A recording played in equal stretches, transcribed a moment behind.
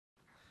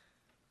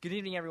Good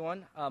evening,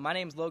 everyone. My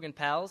name is Logan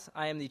Pals.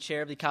 I am the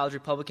chair of the College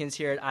Republicans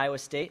here at Iowa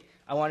State.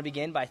 I want to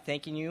begin by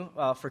thanking you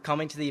for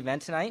coming to the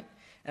event tonight,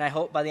 and I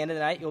hope by the end of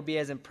the night you'll be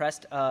as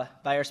impressed by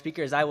our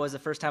speaker as I was the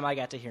first time I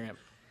got to hear him.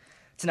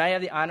 Tonight I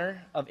have the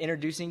honor of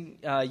introducing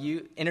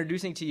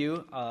to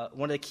you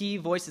one of the key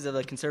voices of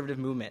the conservative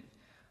movement.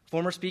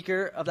 Former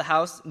Speaker of the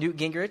House, Newt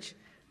Gingrich,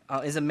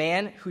 is a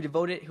man who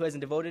has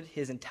devoted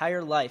his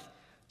entire life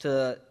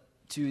to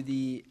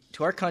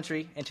our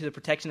country and to the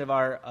protection of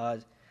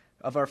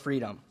our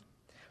freedom.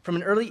 From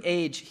an early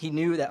age, he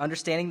knew that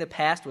understanding the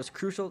past was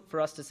crucial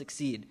for us to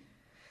succeed.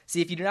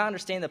 See, if you do not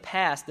understand the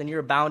past, then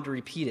you're bound to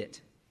repeat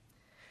it.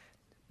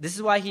 This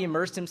is why he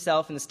immersed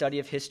himself in the study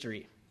of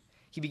history.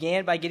 He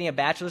began by getting a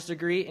bachelor's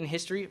degree in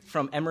history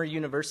from Emory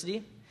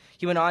University.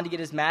 He went on to get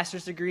his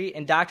master's degree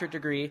and doctorate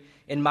degree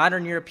in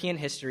modern European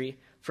history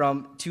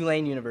from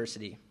Tulane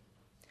University.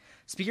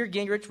 Speaker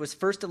Gingrich was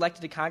first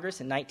elected to Congress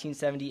in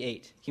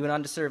 1978. He went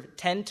on to serve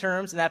 10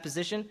 terms in that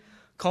position,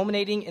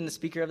 culminating in the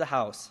Speaker of the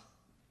House.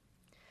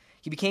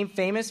 He became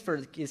famous for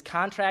his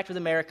contract with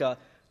America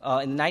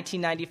in the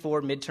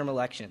 1994 midterm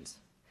elections.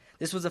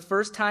 This was the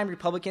first time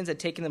Republicans had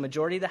taken the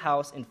majority of the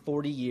House in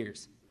 40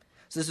 years.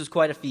 So this was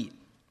quite a feat.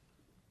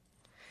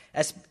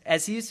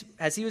 As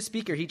he was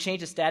Speaker, he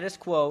changed the status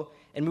quo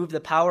and moved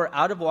the power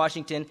out of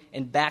Washington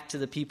and back to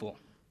the people.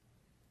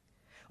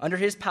 Under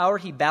his power,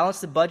 he balanced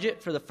the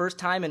budget for the first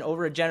time in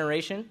over a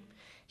generation.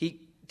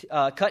 He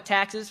cut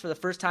taxes for the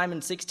first time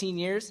in 16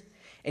 years,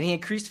 and he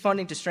increased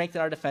funding to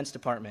strengthen our Defense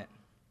Department.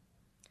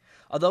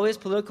 Although his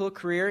political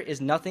career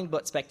is nothing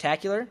but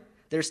spectacular,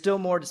 there's still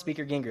more to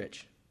Speaker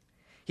Gingrich.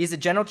 He is the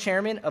general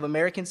chairman of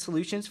American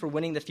Solutions for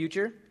Winning the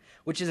Future,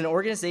 which is an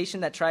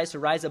organization that tries to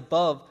rise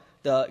above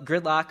the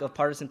gridlock of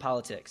partisan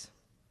politics.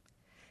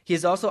 He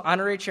is also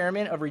honorary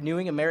chairman of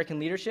Renewing American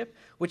Leadership,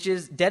 which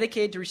is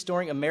dedicated to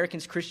restoring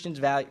Americans'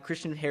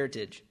 Christian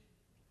heritage.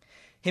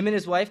 Him and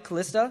his wife,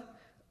 Callista,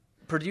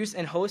 produce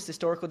and host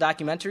historical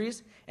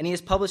documentaries, and he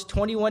has published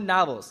 21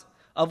 novels,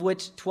 of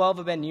which 12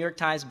 have been New York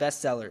Times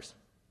bestsellers.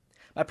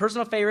 My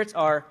personal favorites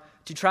are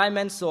To Try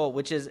Men's Soul,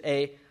 which is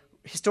a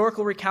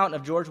historical recount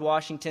of George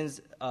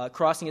Washington's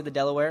crossing of the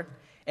Delaware,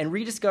 and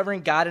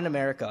Rediscovering God in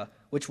America,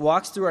 which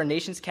walks through our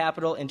nation's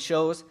capital and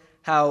shows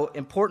how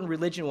important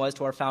religion was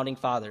to our founding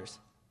fathers.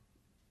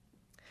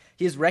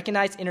 He is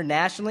recognized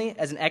internationally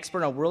as an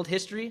expert on world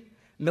history,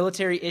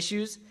 military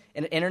issues,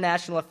 and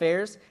international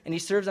affairs, and he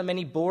serves on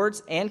many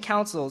boards and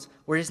councils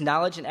where his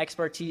knowledge and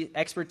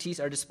expertise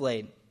are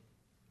displayed.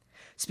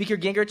 Speaker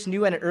Gingrich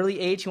knew at an early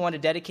age he wanted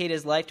to dedicate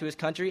his life to his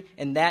country,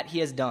 and that he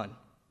has done.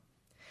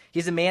 He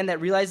is a man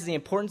that realizes the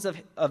importance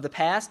of the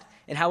past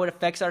and how it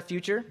affects our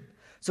future.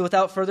 So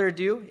without further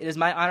ado, it is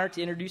my honor to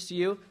introduce to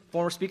you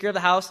former Speaker of the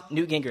House,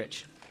 Newt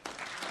Gingrich.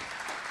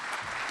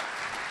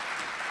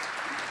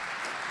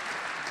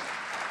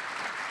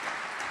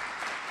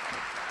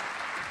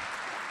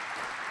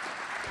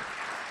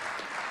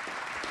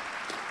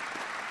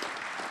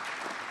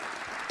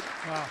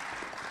 Wow.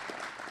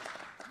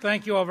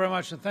 Thank you all very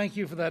much, and thank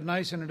you for that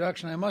nice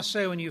introduction. I must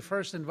say, when you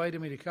first invited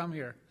me to come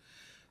here,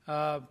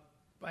 I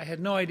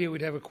had no idea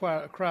we'd have a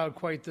crowd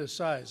quite this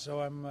size,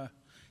 so I'm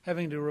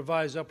having to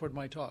revise upward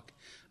my talk.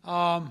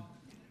 I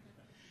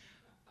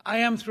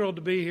am thrilled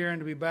to be here and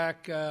to be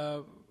back,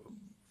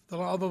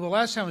 although the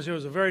last time I was here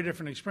was a very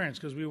different experience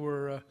because we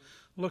were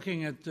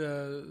looking at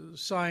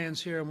science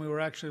here, and we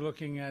were actually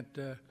looking at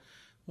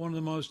one of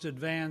the most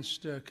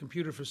advanced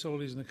computer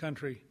facilities in the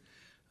country.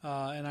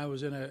 And I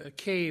was in a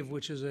cave,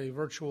 which is a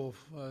virtual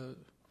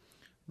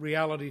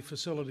reality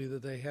facility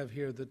that they have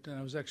here, and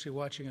I was actually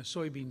watching a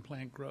soybean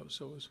plant grow,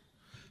 so it was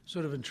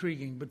sort of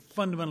intriguing, but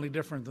fundamentally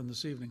different than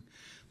this evening.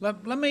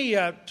 Let me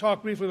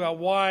talk briefly about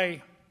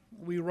why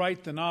we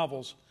write the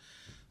novels.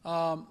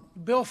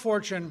 Bill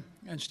Fortune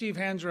and Steve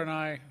Hanser and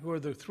I, who are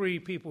the three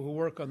people who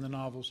work on the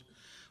novels,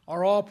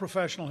 are all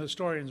professional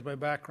historians by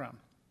background.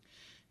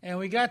 And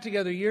we got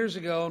together years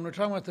ago, and we're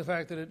talking about the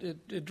fact that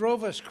it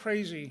drove us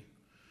crazy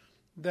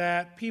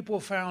that people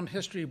found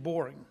history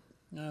boring,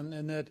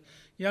 and that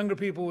younger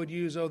people would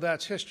use, oh,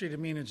 that's history, to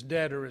mean it's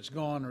dead or it's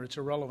gone or it's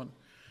irrelevant.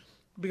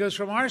 Because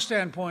from our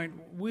standpoint,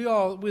 we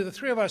the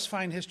three of us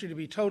find history to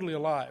be totally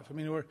alive. I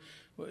mean,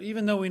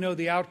 even though we know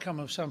the outcome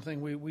of something,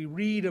 we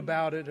read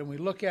about it and we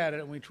look at it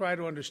and we try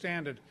to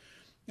understand it,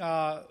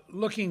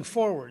 looking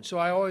forward. So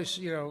I always,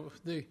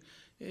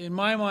 in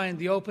my mind,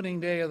 the opening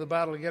day of the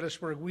Battle of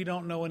Gettysburg, we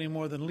don't know any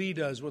more than Lee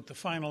does what the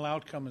final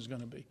outcome is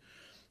going to be.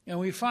 And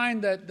we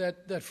find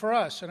that for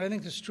us, and I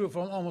think this is true of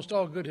almost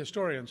all good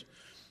historians,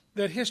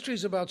 that history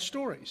is about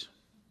stories.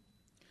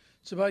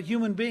 It's about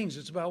human beings.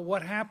 It's about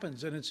what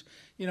happens. And it's,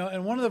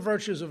 and one of the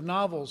virtues of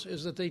novels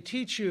is that they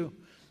teach you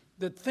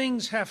that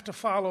things have to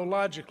follow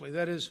logically.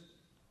 That is,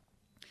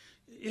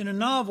 in a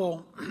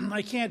novel,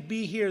 I can't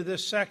be here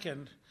this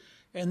second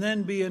and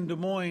then be in Des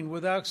Moines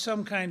without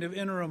some kind of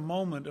interim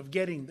moment of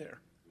getting there.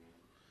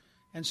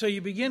 And so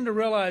you begin to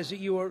realize that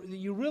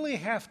you really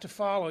have to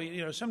follow.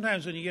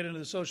 Sometimes when you get into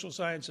the social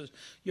sciences,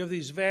 you have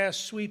these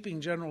vast, sweeping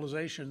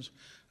generalizations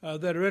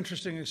that are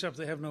interesting, except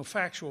they have no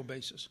factual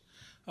basis.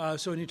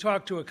 So when you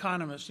talk to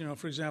economists,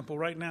 for example,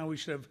 right now we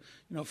should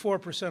have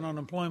 4%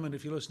 unemployment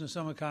if you listen to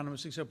some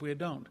economists, except we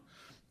don't.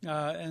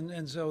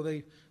 And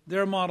so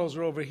their models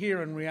are over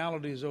here and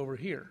reality is over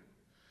here.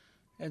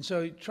 And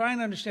so trying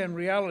to understand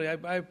reality,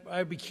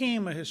 I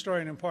became a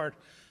historian in part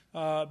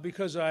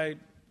because I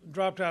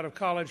dropped out of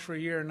college for a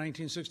year in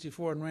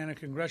 1964 and ran a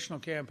congressional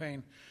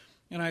campaign.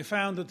 And I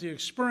found that the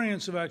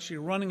experience of actually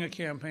running a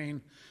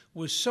campaign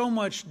was so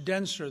much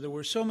denser. There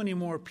were so many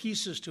more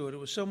pieces to it. It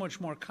was so much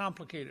more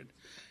complicated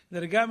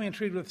that it got me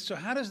intrigued with, so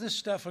how does this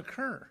stuff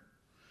occur?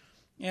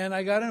 And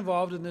I got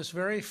involved in this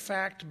very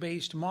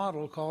fact-based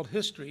model called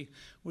history,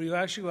 where you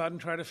actually go out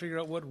and try to figure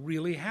out what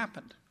really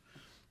happened.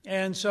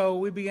 And so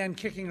we began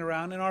kicking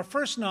around, and our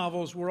first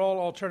novels were all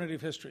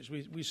alternative histories.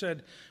 We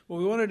said what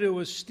we want to do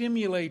was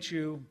stimulate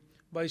you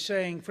by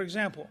saying, for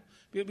example,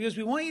 because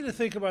we want you to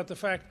think about the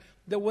fact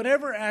that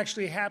whatever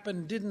actually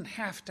happened didn't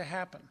have to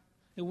happen.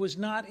 It was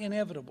not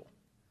inevitable.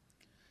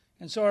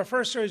 And so our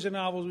first series of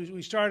novels,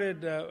 we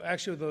started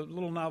actually with a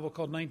little novel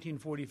called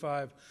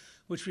 1945,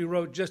 which we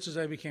wrote just as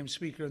I became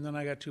speaker, and then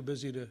I got too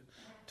busy to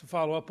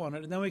follow up on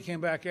it. And then we came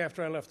back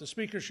after I left the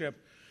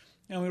speakership,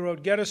 and we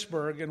wrote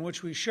Gettysburg, in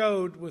which we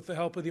showed, with the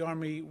help of the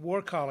Army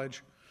War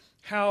College,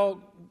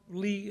 how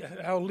Lee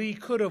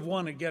could have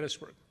won at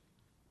Gettysburg.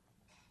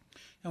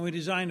 And we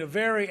designed a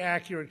very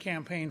accurate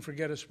campaign for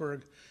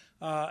Gettysburg,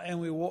 and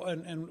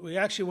we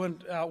actually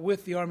went out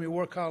with the Army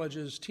War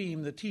College's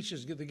team that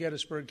teaches the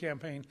Gettysburg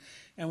campaign,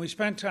 and we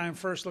spent time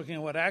first looking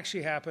at what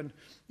actually happened,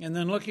 and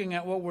then looking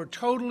at what were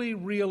totally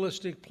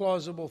realistic,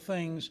 plausible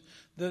things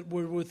that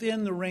were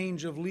within the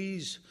range of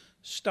Lee's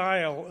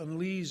style and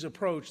Lee's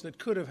approach that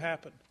could have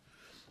happened.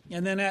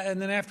 And then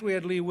after we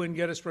had Lee win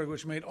Gettysburg,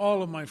 which made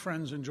all of my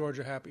friends in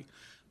Georgia happy,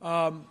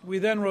 we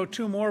then wrote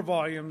 2 more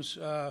volumes,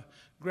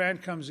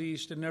 Grant Comes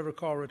East and Never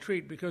Call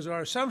Retreat, because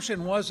our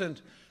assumption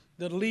wasn't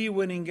that Lee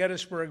winning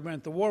Gettysburg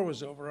meant the war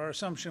was over. Our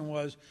assumption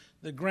was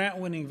that Grant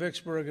winning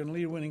Vicksburg and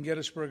Lee winning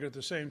Gettysburg at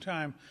the same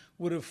time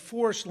would have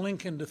forced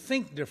Lincoln to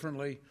think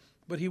differently,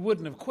 but he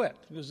wouldn't have quit,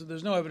 because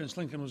there's no evidence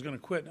Lincoln was going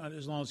to quit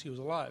as long as he was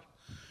alive.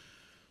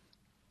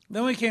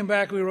 Then we came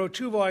back, we wrote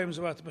 2 volumes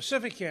about the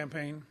Pacific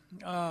Campaign,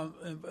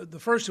 the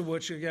first of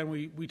which, again,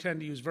 we tend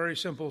to use very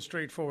simple,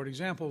 straightforward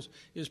examples,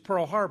 is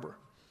Pearl Harbor.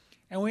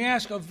 And we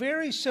ask a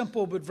very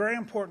simple but very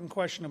important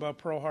question about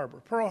Pearl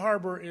Harbor. Pearl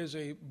Harbor is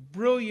a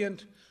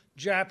brilliant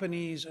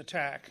Japanese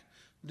attack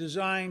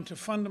designed to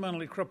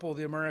fundamentally cripple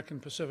the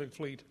American Pacific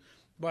Fleet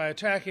by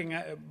attacking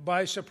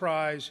by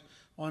surprise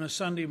on a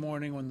Sunday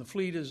morning when the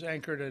fleet is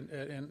anchored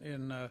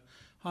in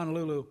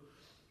Honolulu.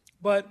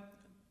 But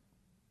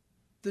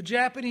the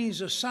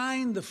Japanese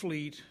assigned the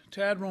fleet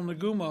to Admiral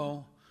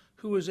Nagumo,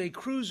 who is a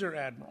cruiser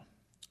admiral,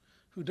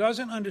 who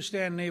doesn't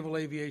understand naval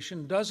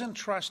aviation, doesn't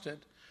trust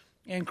it,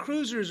 and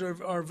cruisers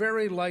are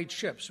very light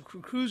ships.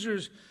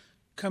 Cruisers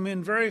come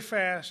in very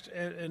fast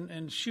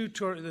and shoot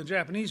the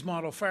Japanese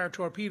model, fire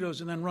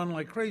torpedoes, and then run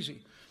like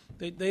crazy.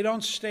 They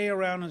don't stay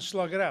around and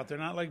slug it out. They're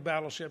not like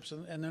battleships,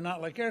 and they're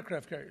not like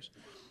aircraft carriers.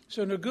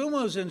 So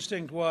Nagumo's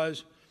instinct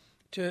was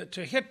to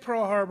hit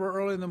Pearl Harbor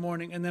early in the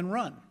morning and then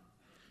run,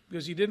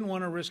 because he didn't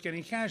want to risk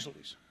any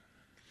casualties.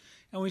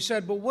 And we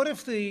said, but what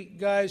if the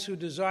guys who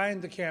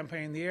designed the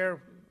campaign, the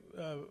air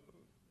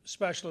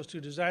specialists who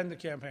designed the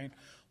campaign,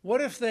 what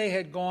if they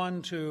had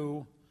gone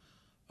to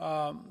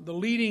the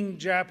leading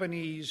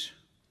Japanese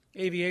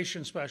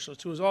aviation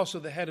specialist, who was also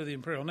the head of the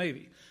Imperial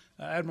Navy,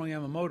 Admiral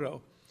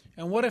Yamamoto,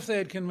 and what if they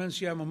had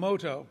convinced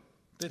Yamamoto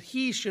that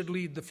he should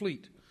lead the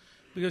fleet?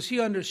 Because he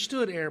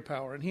understood air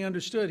power, and he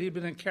understood he'd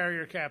been a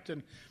carrier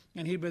captain,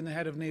 and he'd been the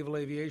head of naval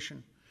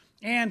aviation.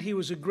 And he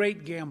was a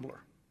great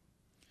gambler.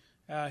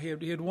 He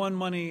had won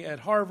money at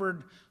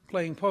Harvard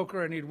playing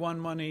poker, and he'd won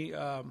money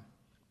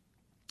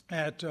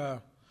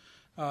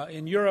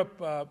in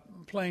Europe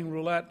playing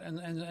roulette,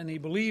 and he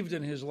believed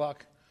in his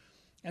luck.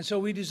 And so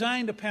we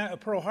designed a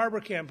Pearl Harbor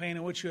campaign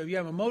in which you have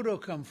Yamamoto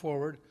come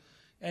forward,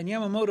 and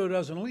Yamamoto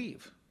doesn't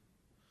leave.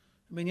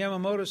 I mean,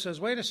 Yamamoto says,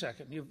 wait a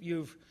second,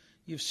 you've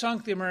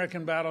sunk the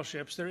American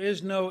battleships. There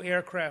is no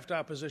aircraft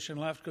opposition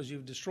left because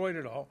you've destroyed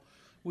it all.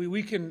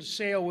 We can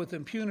sail with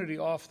impunity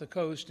off the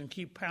coast and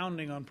keep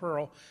pounding on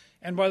Pearl.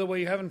 And by the way,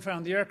 you haven't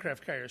found the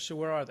aircraft carriers, so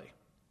where are they?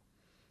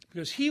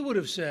 Because he would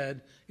have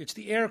said it's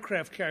the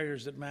aircraft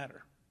carriers that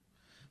matter,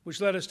 which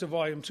led us to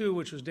Volume 2,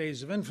 which was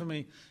Days of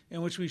Infamy,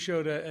 in which we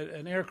showed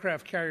an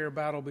aircraft carrier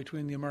battle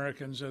between the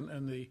Americans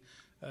and the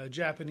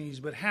Japanese,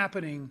 but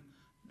happening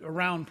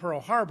around Pearl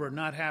Harbor,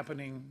 not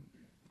happening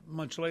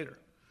much later.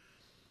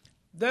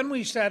 Then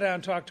we sat down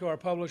and talked to our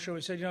publisher.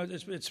 We said,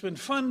 it's been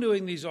fun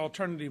doing these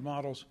alternative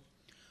models,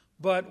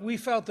 but we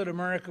felt that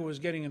America was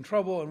getting in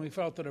trouble, and we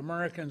felt that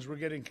Americans were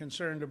getting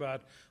concerned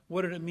about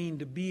what did it mean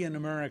to be an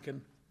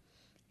American.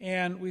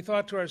 And we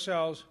thought to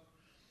ourselves,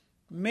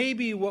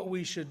 maybe what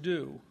we should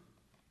do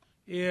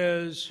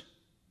is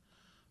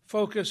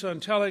focus on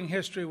telling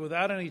history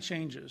without any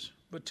changes,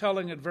 but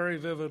telling it very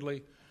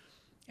vividly.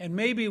 And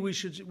maybe we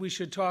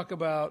should talk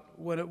about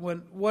what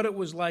it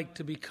was like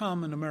to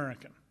become an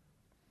American.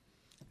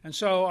 And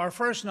so our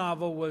first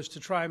novel was To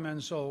Try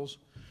Men's Souls.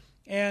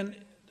 And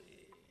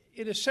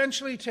it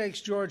essentially takes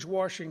George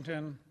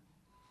Washington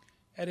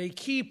at a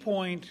key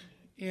point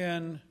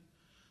in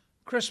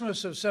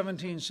Christmas of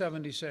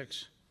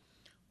 1776,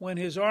 when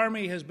his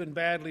army has been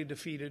badly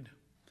defeated.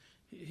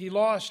 He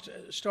lost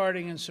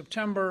starting in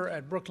September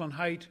at Brooklyn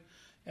Height,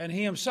 and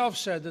he himself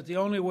said that the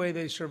only way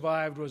they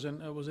survived was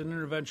an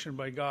intervention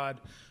by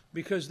God,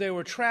 because they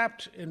were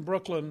trapped in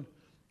Brooklyn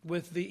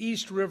with the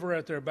East River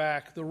at their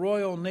back. The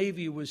Royal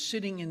Navy was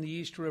sitting in the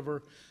East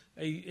River.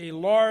 A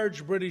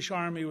large British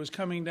army was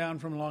coming down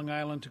from Long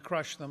Island to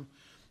crush them.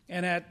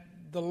 And at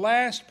the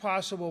last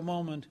possible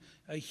moment,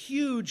 a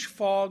huge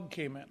fog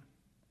came in.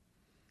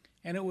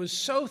 And it was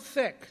so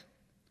thick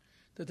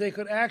that they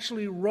could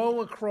actually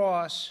row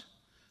across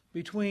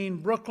between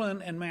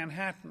Brooklyn and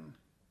Manhattan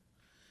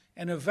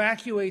and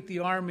evacuate the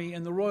army,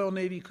 and the Royal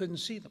Navy couldn't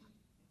see them.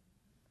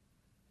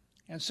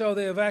 And so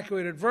they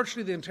evacuated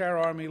virtually the entire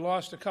army,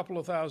 lost a couple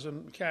of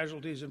thousand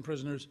casualties and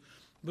prisoners,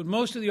 but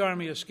most of the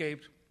army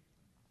escaped.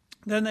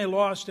 Then they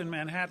lost in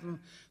Manhattan,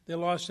 they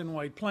lost in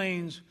White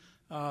Plains,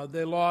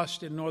 they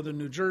lost in northern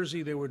New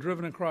Jersey, they were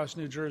driven across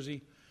New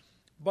Jersey.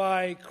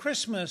 By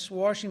Christmas,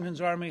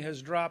 Washington's army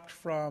has dropped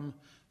from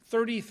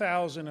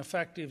 30,000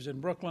 effectives in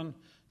Brooklyn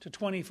to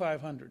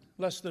 2,500.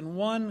 Less than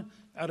 1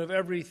 out of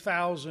every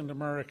 1,000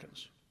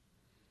 Americans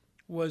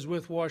was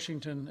with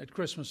Washington at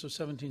Christmas of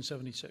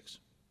 1776.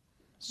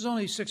 This is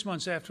only 6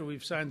 months after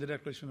we've signed the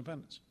Declaration of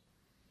Independence.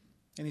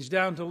 And he's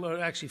down to,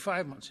 actually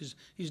 5 months,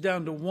 he's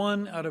down to less than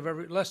 1 out of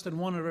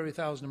every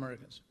 1,000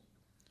 Americans.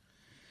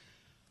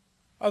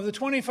 Of the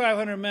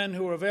 2,500 men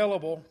who are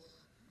available,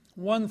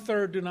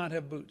 1/3 do not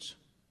have boots.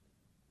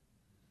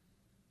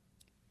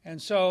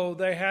 And so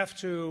they have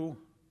to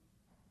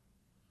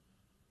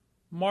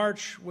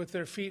march with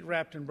their feet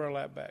wrapped in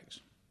burlap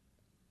bags,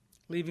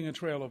 leaving a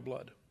trail of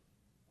blood.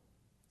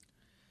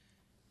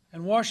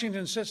 And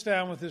Washington sits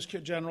down with his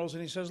generals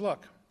and he says,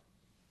 look,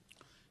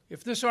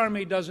 if this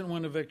army doesn't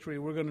win a victory,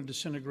 we're going to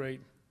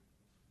disintegrate.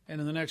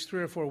 And in the next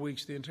 3 or 4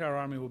 weeks, the entire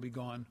army will be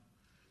gone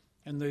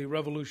and the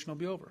revolution will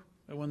be over.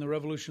 And when the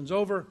revolution's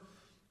over,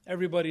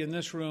 everybody in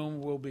this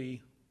room will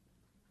be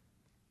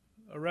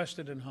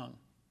arrested and hung.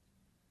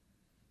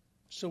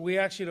 So we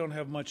actually don't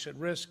have much at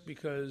risk,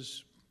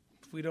 because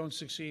if we don't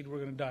succeed, we're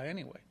going to die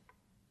anyway.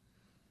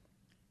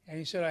 And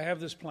he said, I have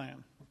this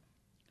plan.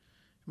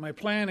 My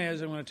plan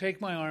is I'm going to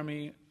take my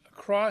army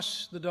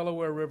across the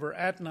Delaware River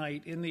at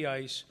night in the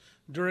ice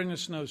during a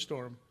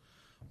snowstorm,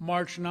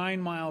 march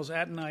 9 miles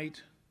at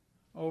night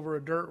over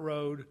a dirt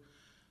road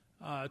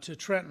to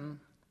Trenton,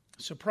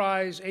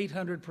 surprise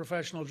 800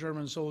 professional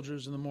German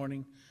soldiers in the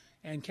morning,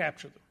 and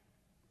capture them.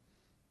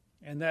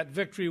 And that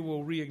victory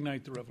will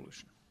reignite the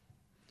revolution.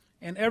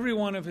 And every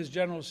one of his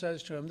generals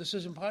says to him, this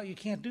is impossible, you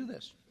can't do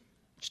this.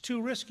 It's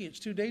too risky, it's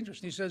too dangerous.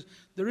 And he says,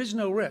 there is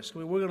no risk.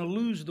 We're going to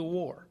lose the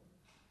war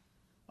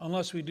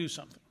unless we do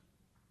something.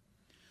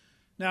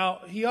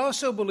 Now, he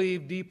also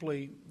believed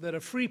deeply that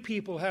a free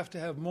people have to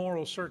have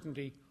moral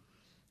certainty,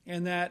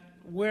 and that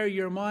where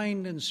your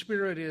mind and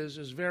spirit is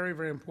very,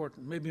 very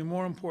important, maybe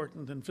more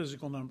important than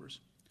physical numbers.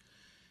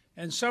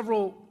 And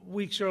several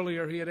weeks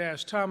earlier, he had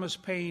asked Thomas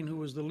Paine, who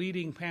was the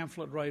leading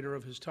pamphlet writer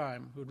of his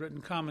time, who had written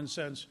Common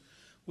Sense,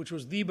 which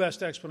was the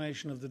best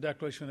explanation of the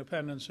Declaration of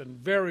Independence and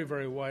very,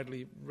 very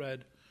widely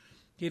read.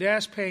 He'd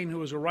asked Paine, who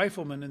was a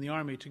rifleman in the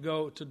Army,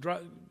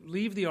 to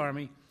leave the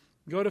Army,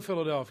 go to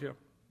Philadelphia,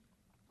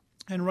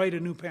 and write a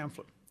new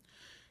pamphlet.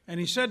 And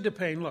he said to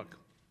Paine, look,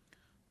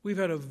 we've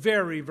had a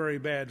very, very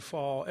bad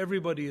fall.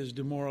 Everybody is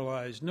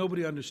demoralized.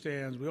 Nobody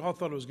understands. We all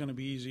thought it was going to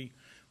be easy.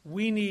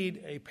 We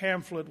need a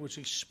pamphlet which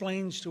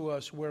explains to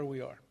us where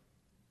we are.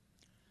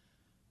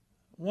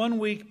 1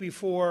 week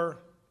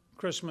before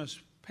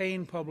Christmas,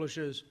 Paine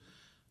publishes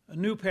a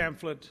new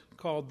pamphlet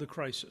called The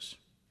Crisis,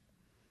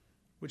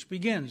 which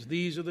begins,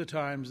 these are the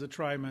times that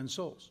try men's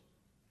souls,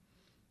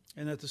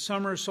 and that the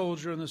summer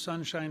soldier and the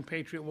sunshine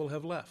patriot will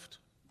have left,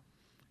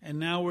 and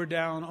now we're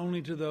down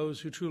only to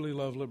those who truly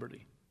love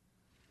liberty,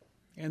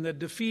 and that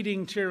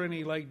defeating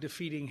tyranny like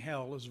defeating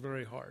hell is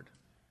very hard.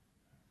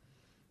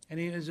 And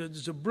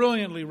it's a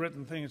brilliantly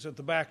written thing. It's at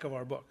the back of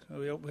our book.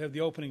 We have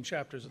the opening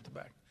chapters at the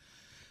back.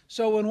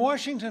 So when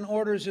Washington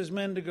orders his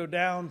men to go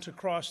down to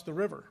cross the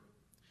river,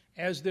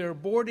 as they're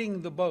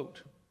boarding the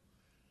boat,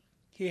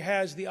 he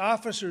has the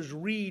officers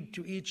read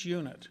to each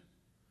unit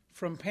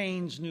from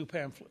Paine's new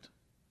pamphlet,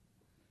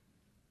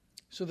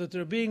 so that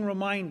they're being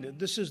reminded,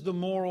 this is the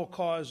moral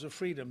cause of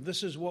freedom.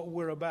 This is what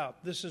we're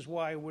about. This is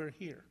why we're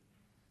here.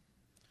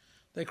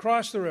 They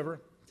crossed the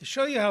river. To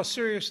show you how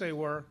serious they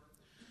were,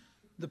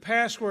 the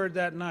password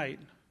that night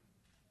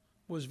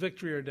was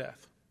victory or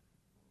death.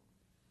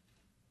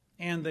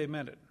 And they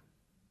meant it.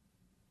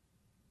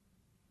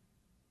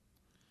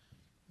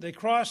 They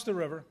crossed the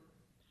river,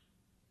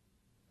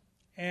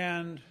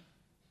 and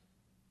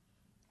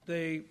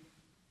they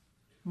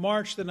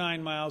marched the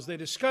 9 miles. They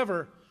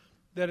discover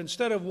that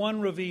instead of one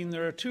ravine,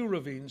 there are 2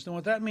 ravines. And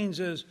what that means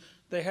is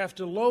they have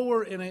to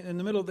lower in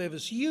the middle. They have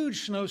this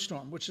huge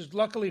snowstorm, which is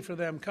luckily for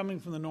them coming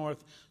from the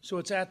north, so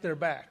it's at their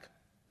back.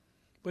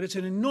 But it's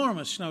an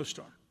enormous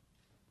snowstorm.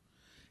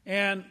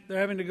 And they're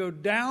having to go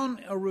down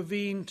a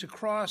ravine to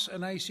cross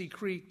an icy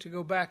creek to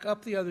go back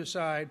up the other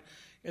side.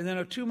 And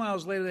then 2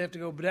 miles later, they have to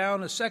go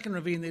down a second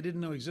ravine they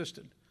didn't know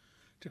existed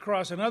to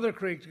cross another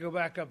creek to go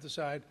back up the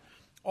side.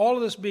 All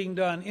of this being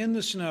done in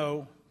the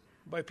snow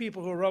by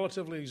people who are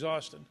relatively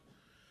exhausted.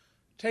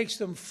 Takes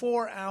them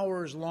 4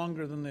 hours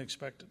longer than they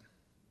expected.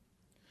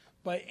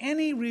 By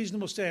any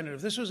reasonable standard,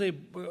 if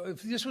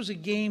this was a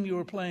game you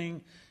were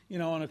playing,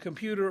 on a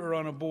computer or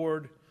on a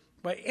board,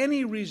 by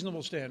any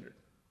reasonable standard,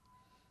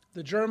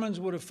 the Germans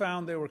would have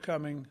found they were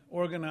coming,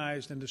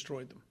 organized, and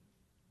destroyed them.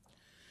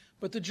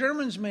 But the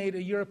Germans made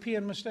a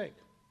European mistake.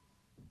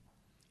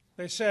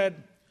 They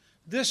said,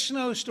 this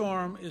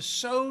snowstorm is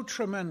so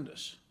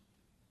tremendous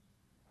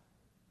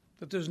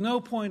that there's no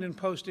point in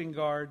posting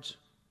guards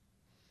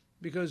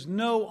because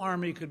no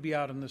army could be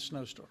out in this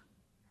snowstorm.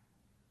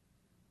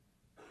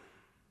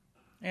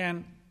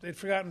 And they'd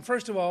forgotten,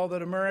 first of all,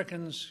 that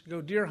Americans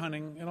go deer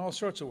hunting in all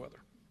sorts of weather.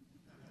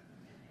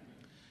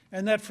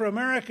 And that for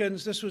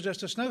Americans, this was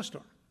just a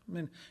snowstorm. I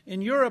mean,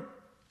 in Europe,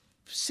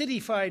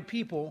 city-fied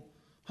people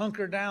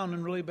hunker down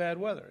in really bad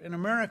weather. In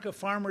America,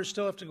 farmers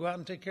still have to go out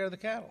and take care of the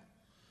cattle.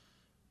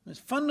 It's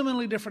a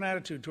fundamentally different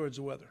attitude towards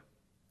the weather.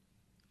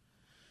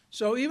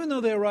 So even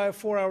though they arrived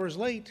 4 hours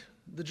late,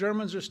 the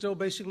Germans are still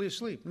basically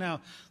asleep.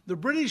 Now, the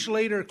British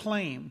later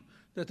claim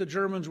that the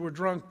Germans were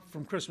drunk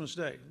from Christmas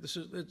Day. This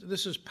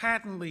is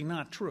patently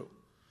not true.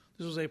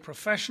 This was a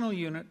professional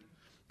unit.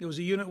 It was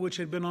a unit which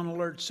had been on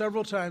alert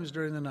several times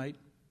during the night,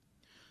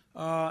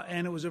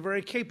 and it was a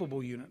very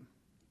capable unit.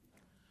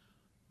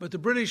 But the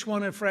British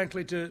wanted,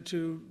 frankly,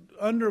 to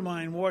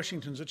undermine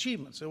Washington's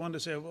achievements. They wanted to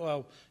say,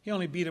 well, he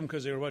only beat them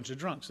because they were a bunch of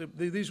drunks.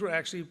 These were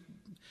actually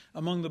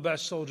among the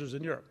best soldiers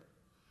in Europe.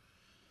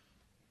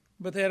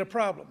 But they had a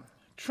problem.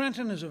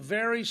 Trenton is a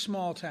very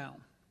small town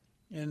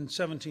in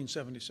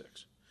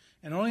 1776,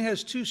 and only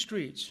has 2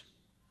 streets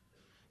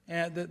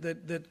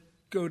that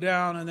go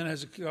down and then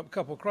has a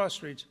couple cross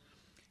streets.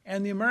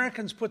 And the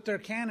Americans put their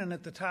cannon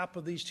at the top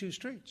of these 2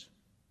 streets.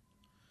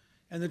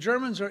 And the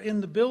Germans are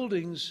in the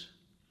buildings,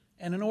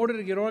 and in order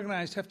to get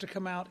organized, have to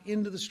come out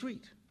into the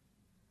street.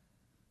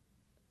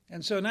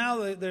 And so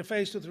now they're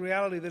faced with the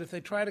reality that if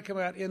they try to come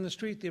out in the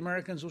street, the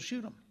Americans will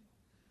shoot them.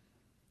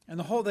 And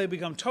they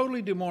become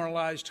totally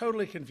demoralized,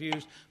 totally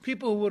confused.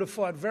 People who would have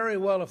fought very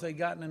well if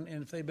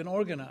they'd been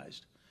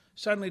organized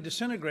suddenly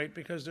disintegrate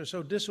because they're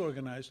so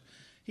disorganized.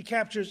 He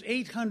captures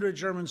 800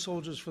 German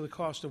soldiers for the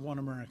cost of 1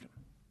 American.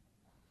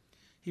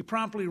 He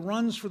promptly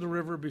runs for the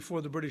river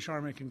before the British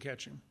Army can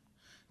catch him,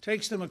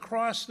 takes them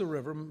across the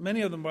river.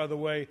 Many of them, by the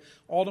way,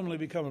 ultimately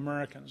become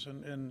Americans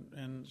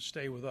and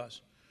stay with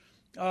us.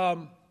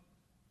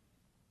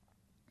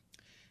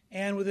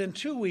 And within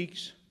 2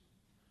 weeks,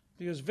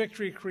 because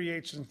victory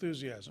creates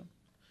enthusiasm,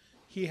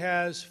 he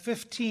has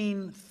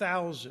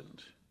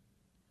 15,000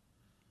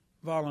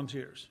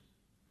 volunteers.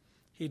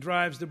 He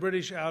drives the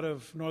British out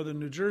of northern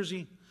New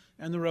Jersey,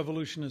 and the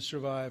revolution has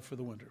survived for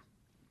the winter.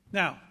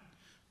 Now,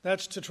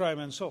 that's to try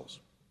men's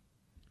souls.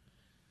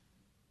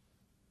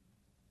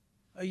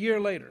 A year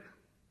later,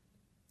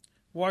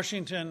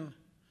 Washington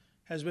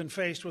has been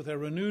faced with a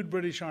renewed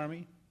British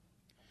army.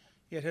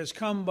 It has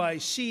come by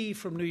sea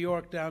from New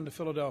York down to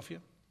Philadelphia.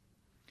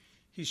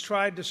 He's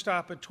tried to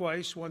stop it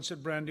twice, once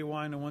at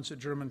Brandywine and once at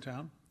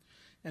Germantown,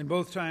 and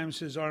both times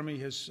his army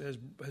has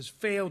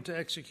failed to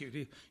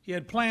execute. He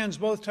had plans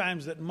both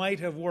times that might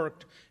have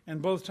worked,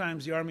 and both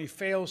times the army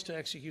fails to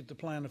execute the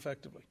plan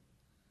effectively.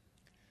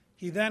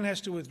 He then has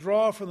to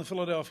withdraw from the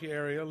Philadelphia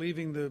area,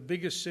 leaving the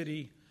biggest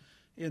city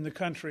in the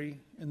country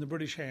in the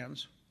British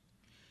hands,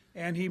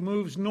 and he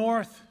moves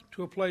north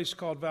to a place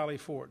called Valley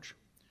Forge,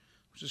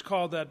 which is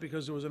called that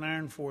because there was an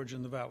iron forge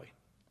in the valley.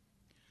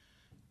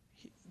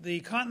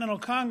 The Continental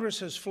Congress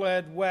has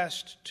fled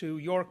west to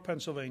York,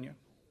 Pennsylvania,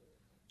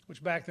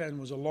 which back then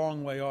was a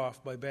long way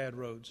off by bad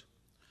roads.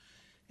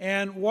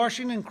 And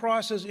Washington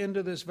crosses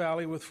into this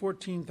valley with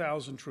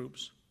 14,000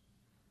 troops,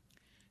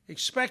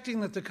 expecting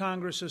that the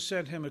Congress has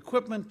sent him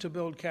equipment to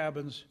build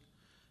cabins,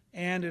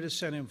 and it has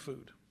sent him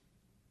food.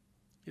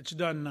 It's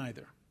done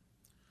neither.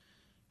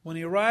 When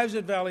he arrives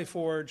at Valley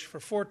Forge, for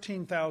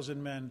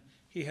 14,000 men,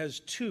 he has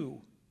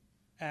 2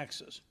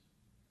 axes,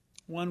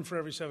 1 for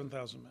every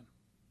 7,000 men.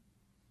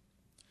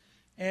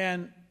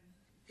 And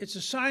it's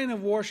a sign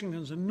of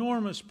Washington's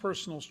enormous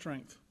personal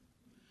strength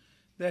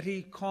that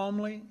he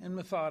calmly and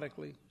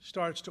methodically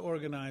starts to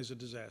organize a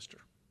disaster.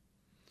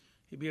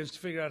 He begins to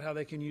figure out how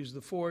they can use the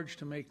forge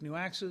to make new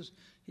axes.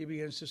 He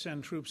begins to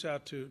send troops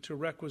out to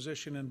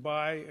requisition and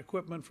buy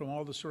equipment from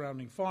all the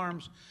surrounding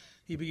farms.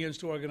 He begins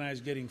to organize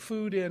getting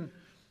food in.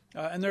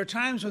 And there are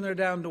times when they're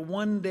down to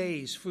 1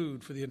 day's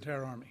food for the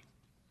entire army.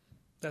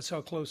 That's how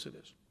close it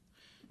is.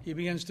 He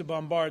begins to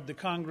bombard the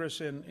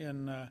Congress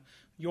in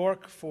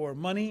York for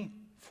money,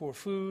 for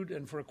food,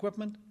 and for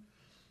equipment.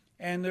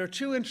 And there are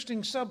 2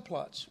 interesting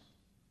subplots.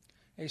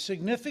 A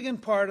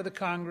significant part of the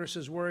Congress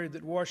is worried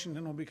that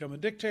Washington will become a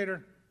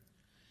dictator,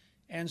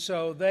 and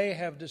so they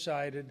have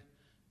decided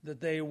that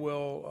they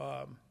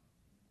will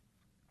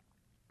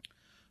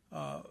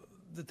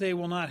that they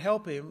will not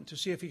help him to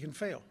see if he can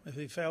fail. If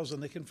he fails, then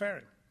they can fire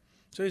him.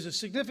 So he's a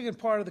significant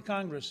part of the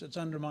Congress that's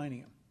undermining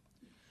him.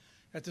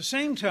 At the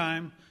same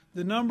time,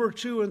 the number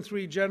 2 and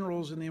 3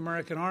 generals in the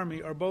American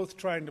Army are both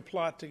trying to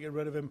plot to get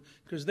rid of him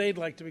because they'd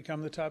like to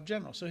become the top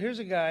general. So here's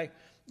a guy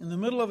in the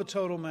middle of a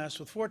total mess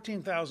with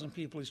 14,000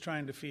 people he's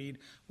trying to feed,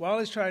 while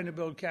he's trying to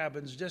build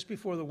cabins just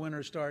before the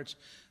winter starts,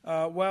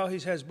 while he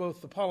has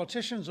both the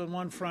politicians on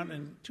one front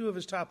and 2 of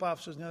his top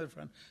officers on the other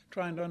front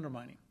trying to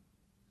undermine him.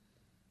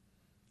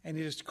 And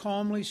he just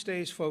calmly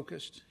stays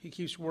focused. He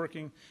keeps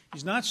working.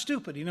 He's not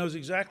stupid. He knows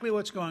exactly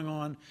what's going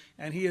on,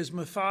 and he is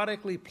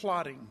methodically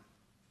plotting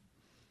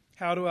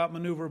how to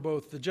outmaneuver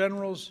both the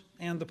generals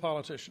and the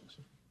politicians.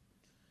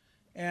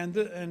 And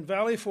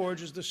Valley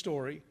Forge is the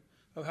story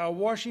of how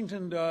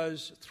Washington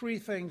does 3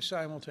 things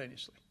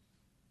simultaneously.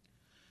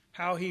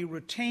 How he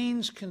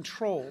retains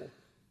control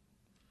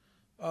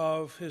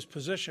of his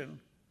position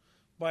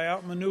by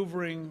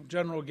outmaneuvering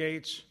General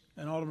Gates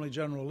and ultimately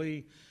General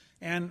Lee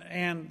and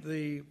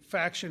the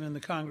faction in the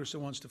Congress that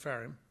wants to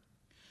fire him.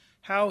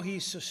 How he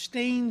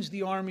sustains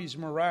the Army's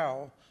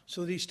morale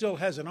so that he still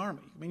has an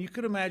army. I mean, you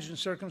could imagine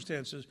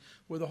circumstances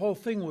where the whole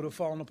thing would have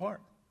fallen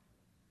apart.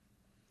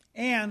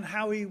 And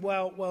how he,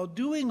 while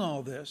doing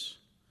all this,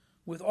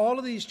 with all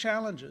of these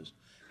challenges,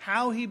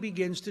 how he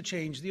begins to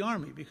change the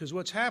Army. Because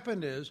what's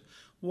happened is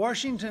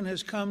Washington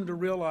has come to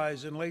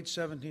realize in late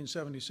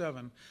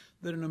 1777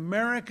 that an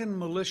American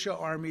militia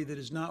army that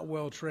is not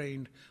well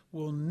trained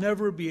will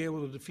never be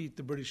able to defeat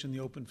the British in the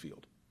open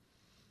field.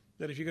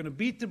 That if you're going to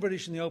beat the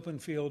British in the open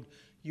field,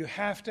 you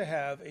have to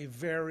have a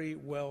very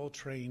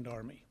well-trained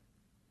army.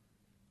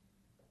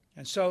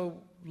 And so,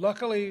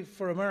 luckily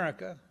for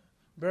America,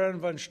 Baron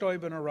von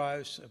Steuben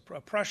arrives,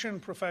 a Prussian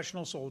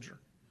professional soldier,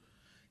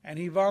 and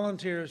he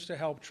volunteers to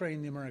help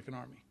train the American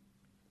army.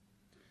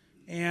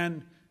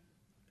 And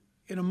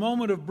in a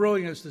moment of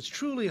brilliance that's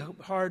truly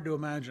hard to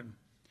imagine,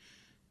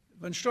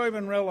 von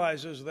Steuben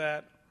realizes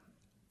that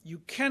you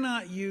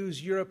cannot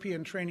use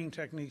European training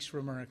techniques for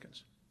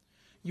Americans.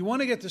 You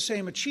want to get the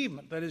same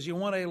achievement. That is, you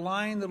want a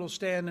line that will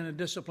stand in a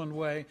disciplined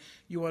way.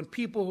 You want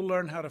people who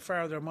learn how to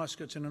fire their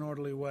muskets in an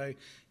orderly way.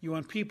 You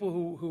want people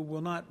who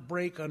will not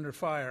break under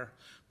fire.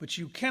 But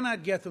you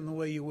cannot get them the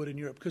way you would in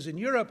Europe. Because in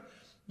Europe,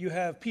 you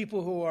have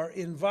people who are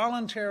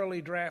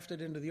involuntarily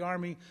drafted into the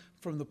Army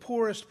from the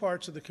poorest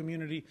parts of the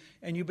community,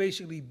 and you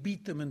basically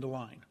beat them into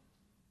line.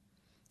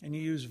 And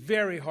you use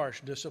very harsh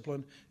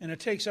discipline, and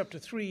it takes up to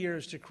 3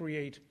 years to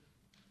create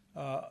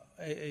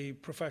a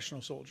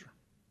professional soldier.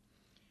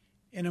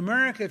 In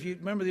America, if you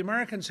remember, the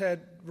Americans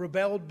had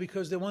rebelled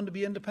because they wanted to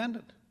be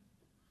independent.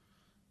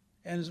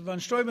 And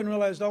von Steuben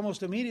realized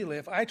almost immediately,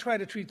 if I try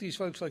to treat these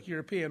folks like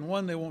European,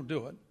 1, they won't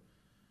do it,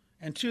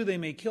 and 2, they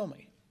may kill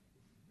me.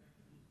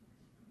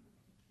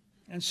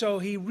 And so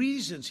he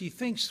reasons, he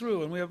thinks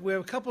through, and we have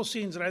a couple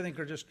scenes that I think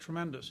are just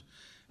tremendous,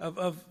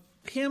 of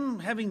him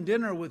having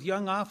dinner with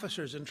young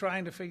officers and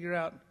trying to figure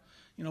out,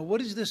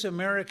 what is this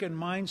American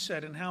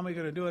mindset and how am I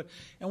going to do it?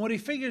 And what he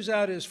figures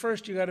out is,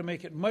 first, you got to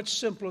make it much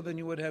simpler than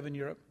you would have in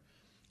Europe.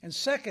 And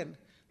second,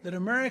 that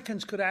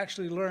Americans could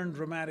actually learn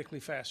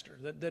dramatically faster.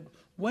 That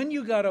when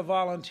you got a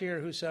volunteer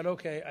who said,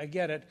 okay, I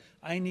get it,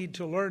 I need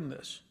to learn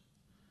this,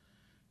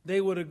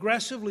 they would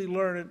aggressively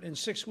learn it in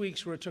 6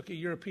 weeks where it took a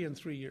European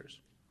 3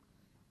 years.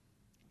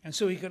 And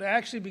so he could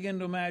actually begin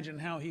to imagine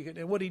how he could.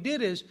 And what he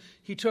did is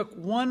he took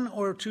 1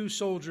 or 2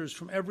 soldiers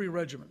from every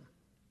regiment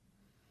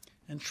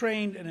and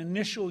trained an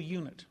initial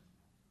unit.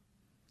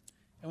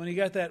 And when he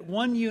got that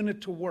 1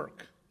 unit to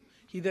work,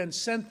 he then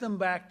sent them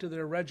back to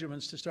their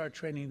regiments to start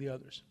training the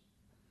others.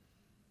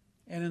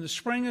 And in the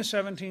spring of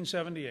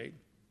 1778,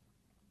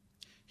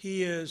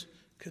 he is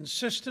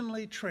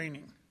consistently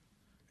training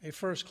a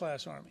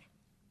first-class army.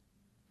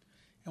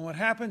 And what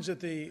happens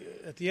at the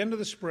end of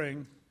the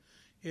spring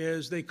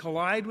is they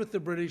collide with the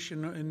British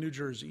in New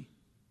Jersey,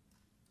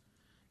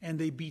 and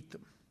they beat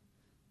them.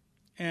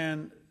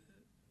 And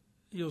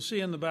you'll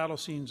see in the battle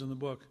scenes in the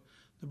book,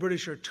 the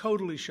British are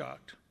totally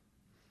shocked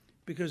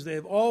because they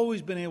have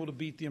always been able to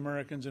beat the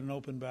Americans in an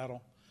open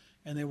battle,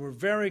 and they were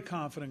very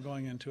confident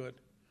going into it.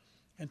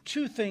 And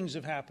 2 things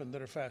have happened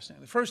that are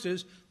fascinating. The first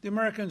is the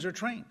Americans are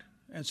trained,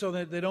 and so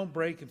they don't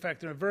break. In fact,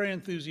 they're very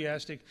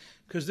enthusiastic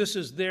because this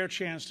is their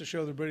chance to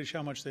show the British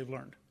how much they've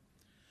learned.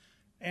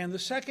 And the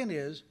second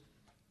is,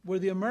 where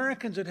the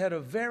Americans had had a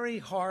very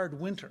hard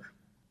winter,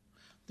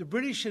 the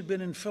British had been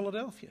in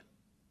Philadelphia,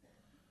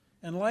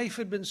 and life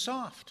had been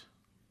soft,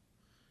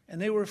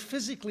 and they were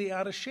physically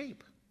out of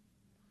shape.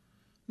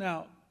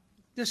 Now,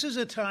 this is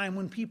a time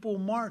when people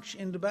march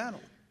into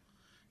battle,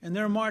 and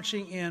they're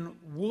marching in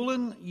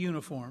woolen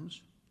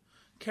uniforms,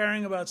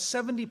 carrying about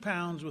 70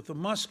 pounds with a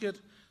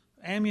musket,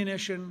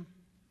 ammunition,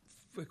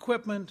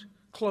 equipment,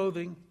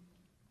 clothing,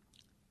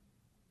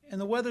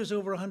 and the weather's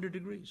over 100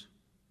 degrees.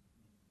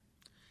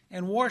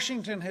 And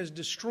Washington has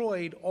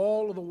destroyed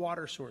all of the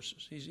water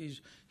sources.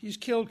 He's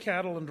killed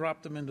cattle and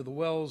dropped them into the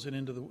wells and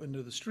into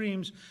the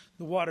streams.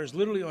 The water is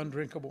literally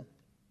undrinkable.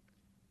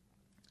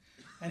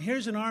 And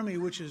here's an army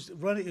which is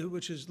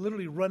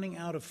literally running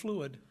out of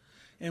fluid.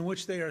 in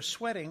which they are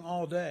sweating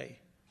all day.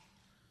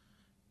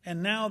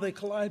 And now they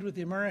collide with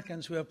the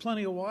Americans, who have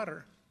plenty of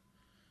water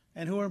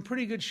and who are in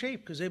pretty good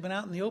shape because they've been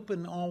out in the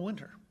open all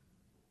winter.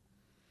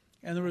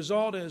 And the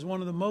result is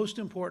one of the most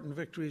important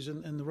victories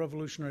in the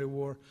Revolutionary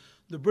War.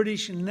 The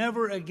British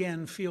never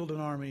again field an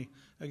army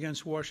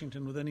against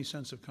Washington with any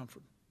sense of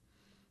comfort.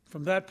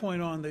 From that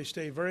point on, they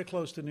stay very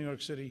close to New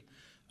York City,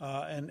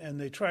 and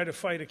they try to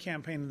fight a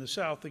campaign in the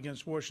South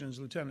against Washington's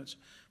lieutenants,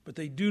 but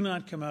they do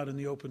not come out in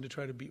the open to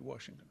try to beat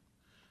Washington,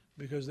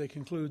 because they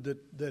conclude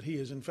that he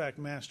has in fact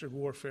mastered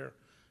warfare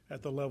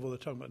at the level they're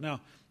talking about.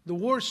 Now, the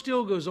war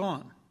still goes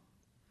on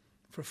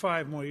for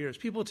 5 more years.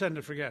 People tend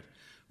to forget.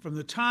 From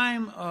the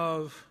time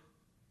of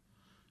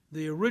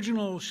the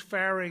original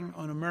firing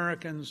on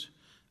Americans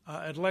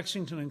at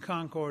Lexington and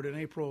Concord in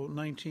April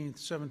 19th,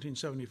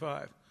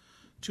 1775,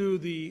 to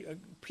the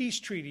peace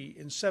treaty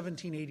in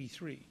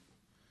 1783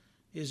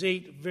 is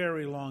 8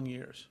 very long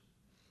years.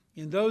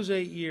 In those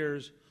 8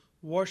 years,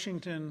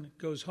 Washington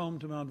goes home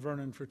to Mount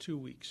Vernon for 2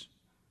 weeks.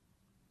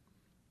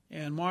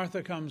 And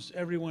Martha comes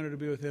every winter to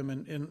be with him.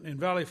 In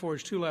Valley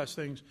Forge, 2 last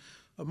things.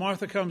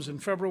 Martha comes in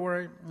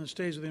February and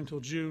stays with him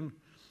until June.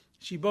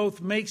 She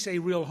both makes a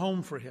real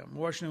home for him.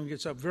 Washington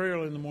gets up very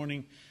early in the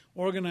morning,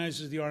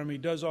 organizes the army,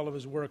 does all of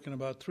his work, and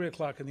about 3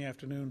 o'clock in the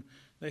afternoon,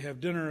 they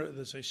have dinner.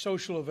 There's a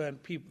social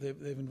event.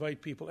 They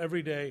invite people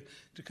every day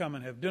to come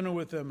and have dinner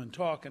with them and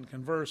talk and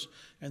converse.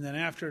 And then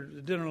after,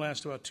 the dinner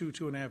lasts about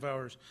 2.5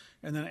 hours.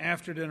 And then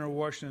after dinner,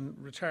 Washington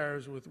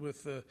retires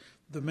with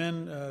the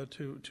men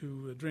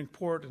to drink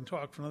port and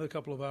talk for another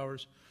couple of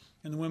hours.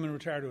 And the women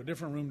retire to a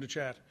different room to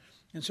chat.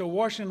 And so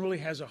Washington really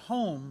has a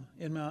home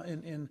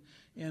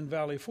in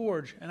Valley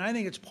Forge. And I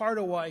think it's part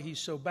of why he's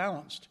so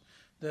balanced,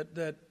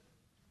 that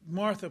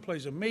Martha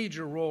plays a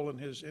major role in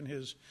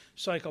his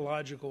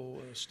psychological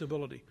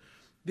stability.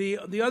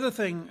 The other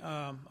thing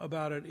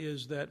about it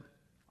is that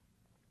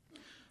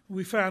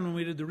we found when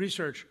we did the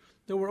research,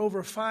 there were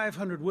over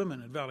 500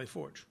 women at Valley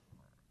Forge,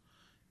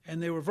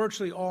 and they were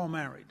virtually all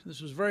married.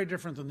 This was very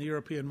different than the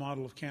European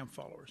model of camp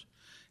followers.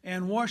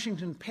 And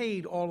Washington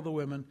paid all of the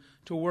women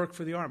to work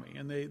for the Army,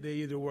 and they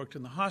either worked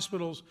in the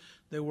hospitals,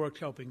 they worked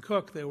helping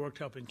cook, they worked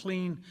helping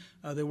clean,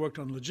 they worked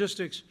on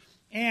logistics.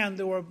 And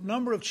there were a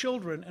number of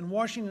children, and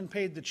Washington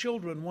paid the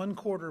children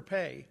 1/4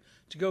 pay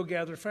to go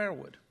gather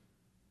firewood.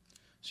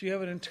 So you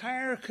have an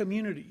entire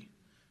community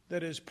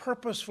that is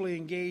purposefully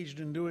engaged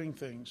in doing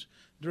things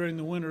during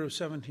the winter of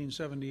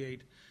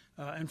 1778,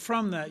 and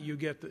from that you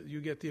get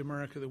the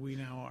America that we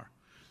now are.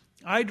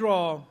 I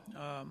draw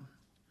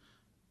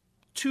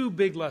 2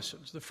 big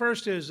lessons. The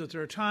first is that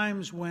there are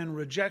times when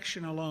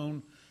rejection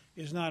alone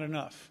is not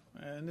enough,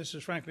 and this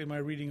is frankly my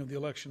reading of the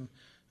election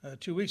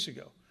 2 weeks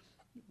ago.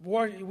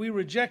 We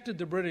rejected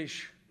the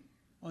British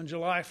on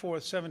July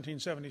 4th,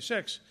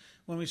 1776,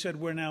 when we said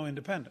we're now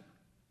independent.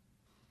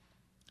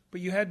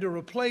 But you had to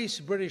replace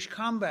British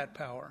combat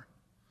power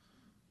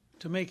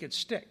to make it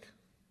stick.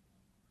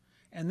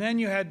 And then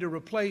you had to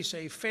replace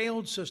a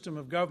failed system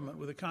of government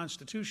with a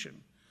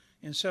constitution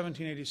in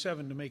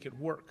 1787 to make it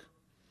work.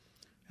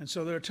 And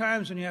so there are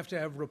times when you have to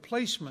have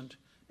replacement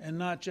and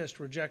not just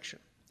rejection.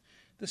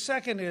 The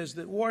second is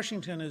that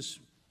Washington is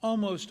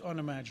almost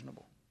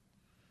unimaginable.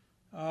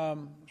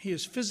 He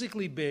is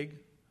physically big,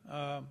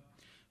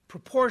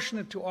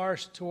 proportionate to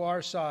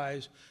our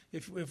size.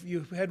 If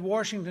you had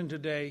Washington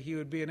today, he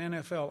would be an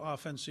NFL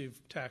offensive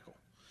tackle.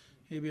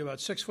 He'd be about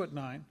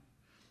 6'9".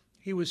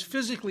 He was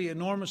physically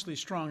enormously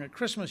strong. At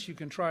Christmas, you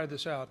can try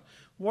this out.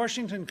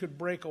 Washington could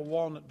break a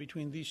walnut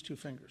between these 2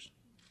 fingers.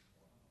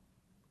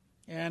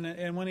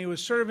 And when he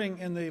was serving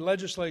in the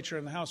legislature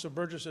in the House of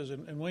Burgesses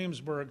in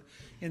Williamsburg,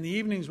 in the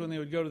evenings when they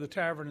would go to the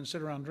tavern and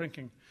sit around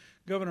drinking,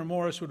 Governor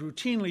Morris would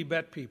routinely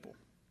bet people.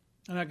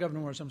 Not Governor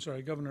Morris, I'm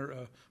sorry,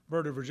 Governor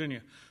Byrd of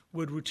Virginia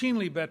would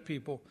routinely bet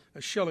people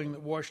a shilling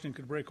that Washington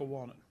could break a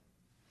walnut.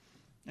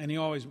 And he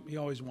always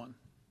won.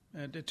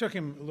 And it took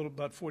him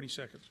about 40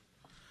 seconds.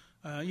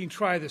 You can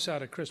try this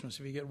out at Christmas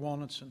if you get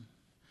walnuts, and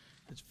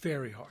it's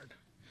very hard.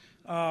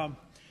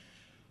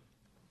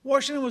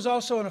 Washington was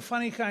also, in a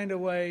funny kind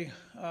of way,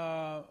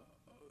 a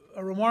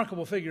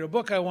remarkable figure. A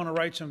book I want to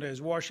write someday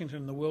is Washington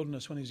in the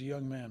Wilderness when he's a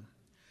young man.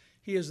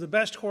 He is the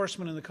best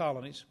horseman in the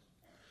colonies.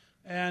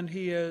 And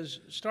he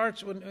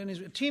starts when he's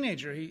a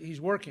teenager, he's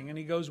working, and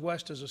he goes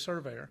west as a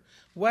surveyor.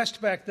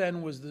 West back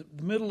then was the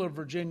middle of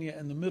Virginia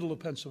and the middle of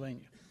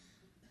Pennsylvania.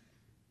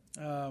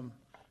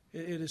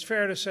 It is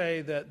fair to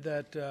say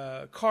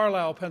that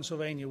Carlisle,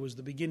 Pennsylvania was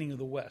the beginning of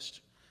the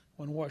West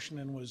when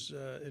Washington was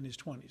in his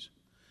 20s.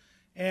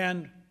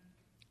 And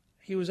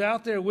he was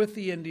out there with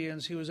the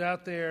Indians. He was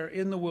out there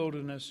in the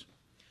wilderness.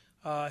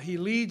 He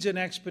leads an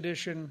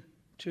expedition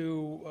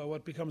to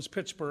what becomes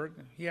Pittsburgh.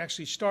 He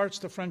actually starts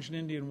the French and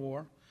Indian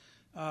War,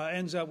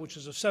 ends up, which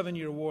is a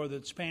 7-year war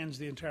that spans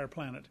the entire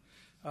planet,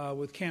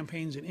 with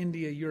campaigns in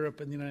India, Europe,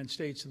 and the United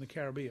States and the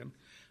Caribbean.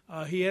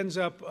 He ends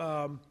up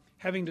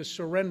having to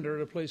surrender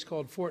at a place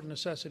called Fort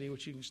Necessity,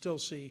 which you can still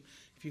see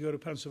if you go to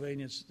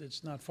Pennsylvania.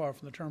 It's not far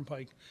from the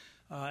Turnpike.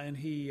 And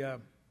he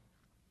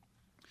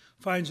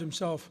finds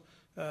himself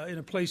in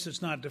a place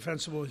that's not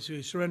defensible, so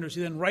he surrenders.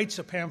 He then writes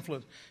a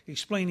pamphlet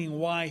explaining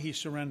why he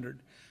surrendered.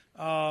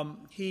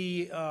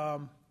 He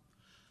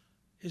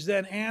is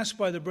then asked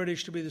by the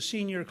British to be the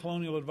senior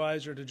colonial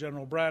advisor to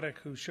General Braddock,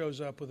 who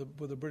shows up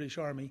with the British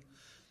Army.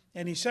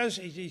 And he says,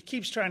 he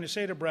keeps trying to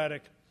say to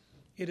Braddock,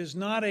 it is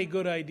not a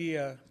good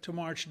idea to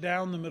march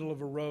down the middle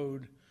of a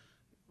road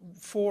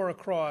 4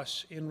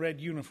 across in red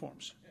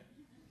uniforms,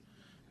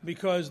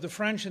 because the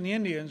French and the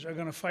Indians are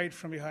going to fight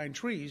from behind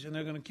trees and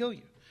they're going to kill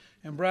you.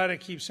 And Braddock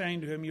keeps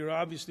saying to him, you're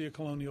obviously a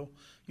colonial.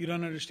 You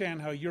don't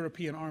understand how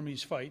European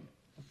armies fight.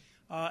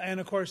 And,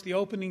 of course, the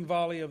opening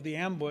volley of the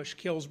ambush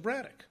kills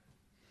Braddock.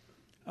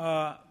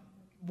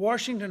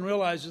 Washington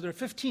realizes there are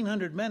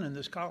 1,500 men in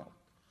this column,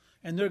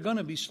 and they're going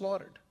to be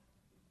slaughtered.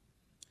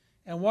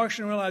 And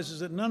Washington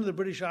realizes that none of the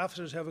British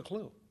officers have a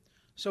clue.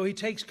 So he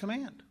takes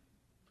command.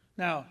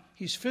 Now,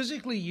 he's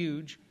physically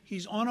huge,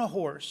 he's on a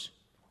horse,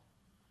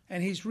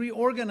 and he's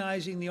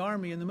reorganizing the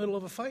army in the middle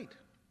of a fight.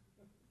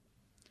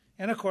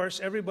 And, of course,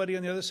 everybody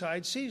on the other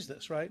side sees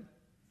this, right?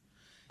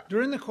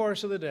 During the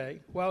course of the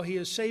day, while he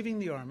is saving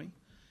the army,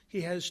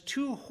 he has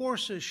 2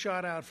 horses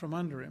shot out from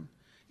under him,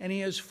 and he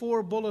has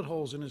 4 bullet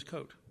holes in his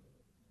coat.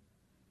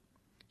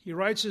 He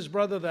writes his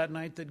brother that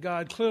night that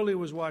God clearly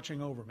was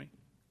watching over me.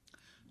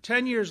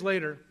 10 years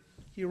later,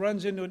 he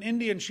runs into an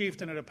Indian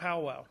chieftain at a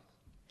powwow,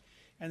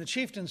 and the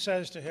chieftain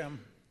says to him,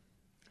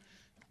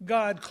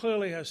 God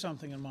clearly has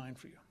something in mind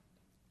for you.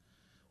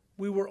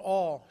 We were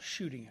all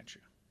shooting at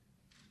you.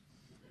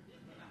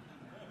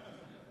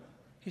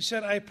 He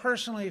said, I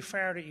personally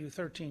fired at you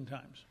 13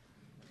 times.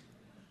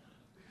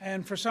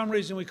 And for some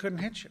reason, we couldn't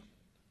hit you.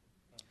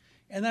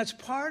 And that's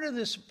part of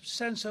this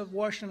sense of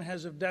Washington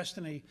has of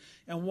destiny,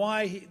 and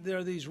why there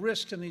are these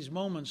risks and these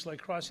moments like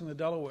crossing the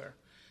Delaware,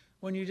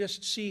 when you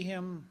just see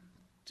him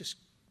just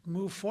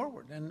move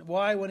forward. And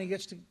why, when he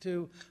gets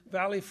to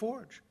Valley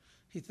Forge,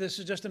 this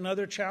is just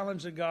another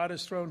challenge that God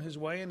has thrown his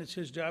way, and it's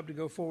his job to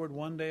go forward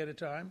one day at a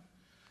time.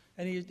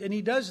 And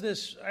he does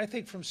this, I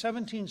think, from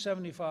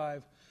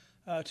 1775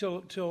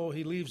 till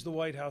he leaves the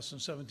White House in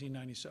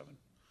 1797.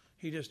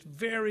 He just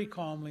very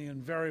calmly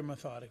and very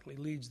methodically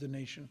leads the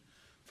nation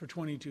for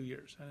 22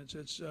 years.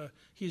 And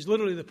he's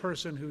literally the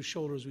person whose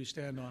shoulders we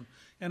stand on.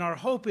 And our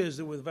hope is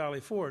that with Valley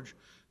Forge,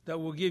 that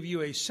will give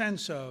you a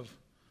sense of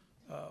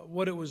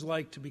what it was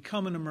like to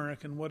become an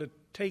American, what it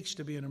takes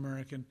to be an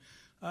American,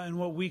 and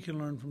what we can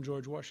learn from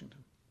George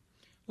Washington.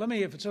 Let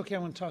me, if it's okay, I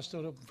want to toss it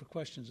open for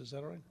questions. Is that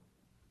all right?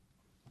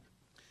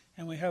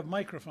 And we have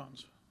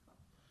microphones.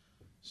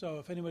 So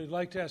if anybody would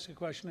like to ask a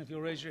question, if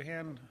you'll raise your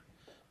hand,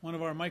 one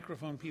of our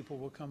microphone people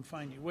will come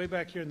find you. Way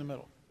back here in the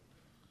middle.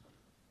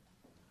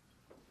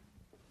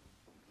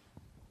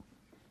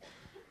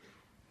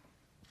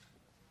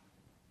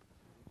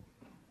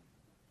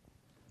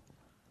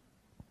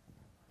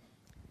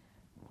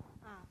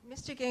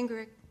 Mr.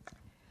 Gingrich,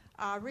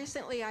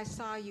 recently I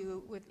saw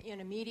you in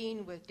a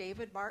meeting with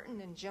David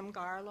Barton and Jim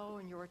Garlow,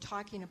 and you were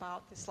talking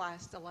about this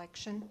last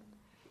election.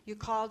 You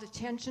called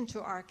attention to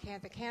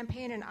the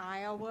campaign in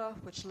Iowa,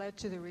 which led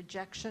to the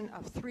rejection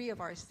of 3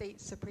 of our state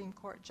Supreme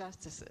Court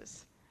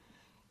justices.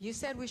 You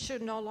said we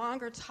should no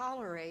longer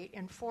tolerate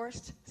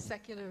enforced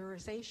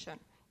secularization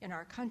in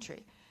our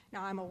country.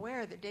 Now, I'm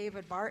aware that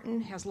David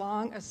Barton has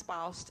long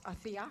espoused a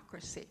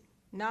theocracy,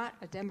 not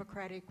a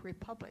democratic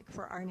republic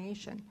for our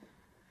nation.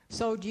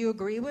 So do you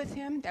agree with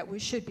him that we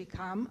should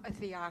become a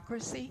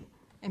theocracy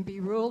and be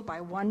ruled by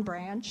one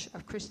branch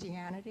of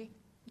Christianity?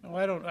 No,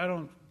 I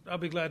don't. I'll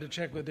be glad to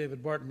check with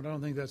David Barton, but I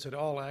don't think that's at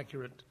all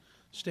accurate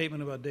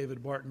statement about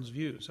David Barton's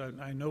views.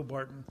 I know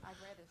Barton. I've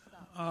read his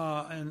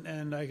stuff.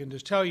 And I can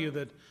just tell you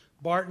that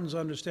Barton's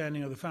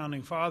understanding of the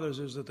Founding Fathers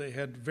is that they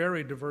had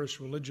very diverse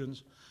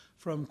religions,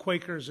 from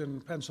Quakers in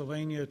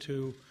Pennsylvania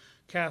to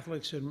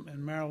Catholics in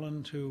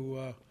Maryland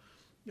to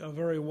a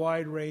very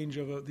wide range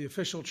of the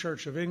official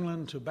Church of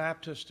England to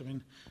Baptist. I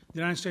mean, the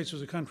United States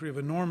was a country of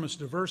enormous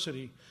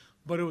diversity,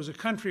 but it was a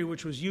country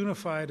which was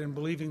unified in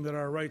believing that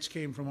our rights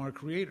came from our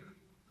Creator.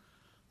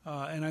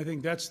 And I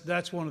think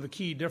that's one of the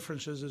key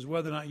differences, is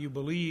whether or not you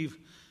believe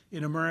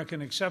in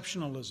American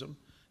exceptionalism.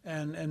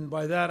 And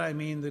by that I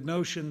mean the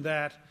notion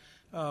that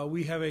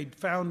we have a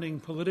founding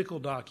political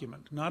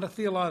document, not a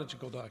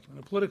theological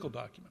document, a political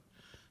document.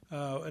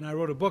 And I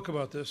wrote a book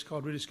about this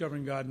called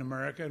Rediscovering God in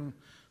America, and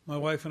my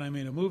wife and I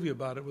made a movie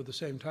about it with the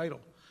same title,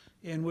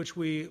 in which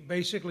we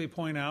basically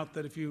point out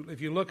that if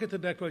you look at the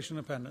Declaration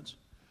of Independence,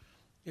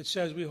 it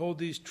says we hold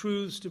these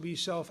truths to be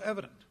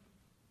self-evident,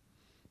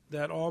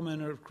 that all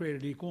men are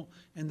created equal,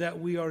 and that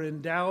we are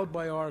endowed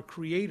by our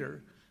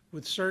Creator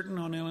with certain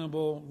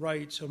unalienable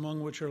rights,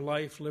 among which are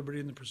life,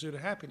 liberty, and the pursuit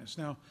of happiness.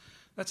 Now,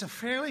 that's a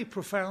fairly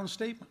profound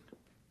statement.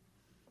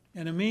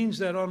 And it means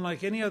that,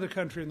 unlike any other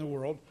country in the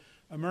world,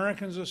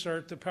 Americans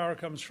assert that power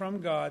comes from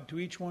God to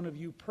each one of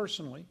you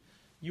personally.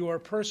 You are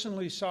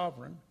personally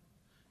sovereign,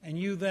 and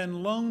you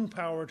then loan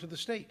power to the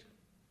state.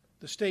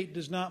 The state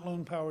does not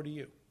loan power to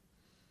you.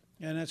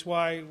 And that's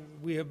why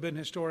we have been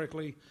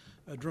historically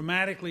a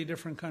dramatically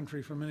different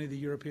country from many of the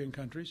European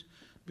countries,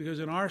 because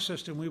in our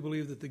system we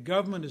believe that the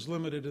government is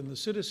limited and the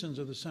citizens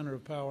are the center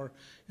of power.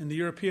 In the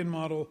European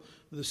model,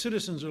 the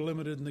citizens are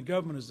limited and the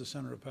government is the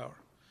center of power.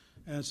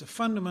 And it's a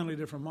fundamentally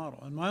different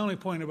model. And my only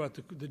point about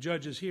the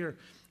judges here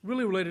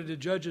really related to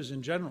judges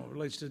in general. It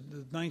relates to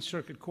the Ninth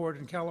Circuit Court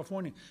in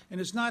California.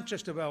 And it's not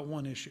just about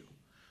one issue.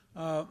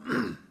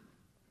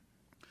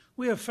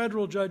 We have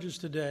federal judges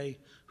today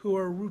who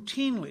are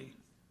routinely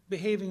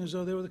behaving as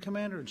though they were the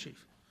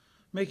commander-in-chief,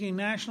 making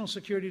national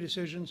security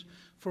decisions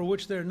for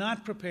which they're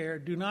not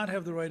prepared, do not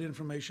have the right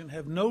information,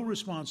 have no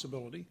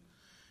responsibility,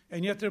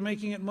 and yet they're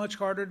making it much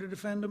harder to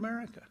defend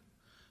America.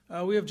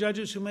 We have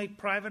judges who make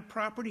private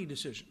property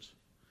decisions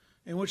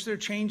in which they're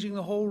changing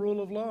the whole rule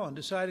of law and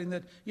deciding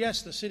that,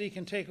 yes, the city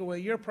can take away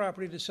your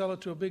property to sell it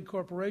to a big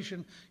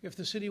corporation if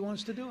the city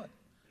wants to do it,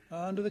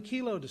 under the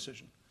Kelo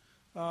decision.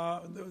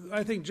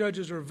 I think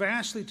judges are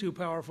vastly too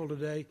powerful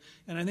today,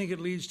 and I think it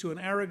leads to an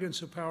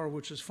arrogance of power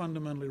which is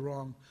fundamentally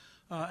wrong.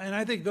 And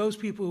I think those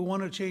people who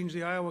want to change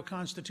the Iowa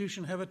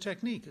Constitution have a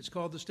technique. It's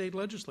called the state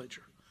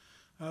legislature.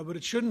 But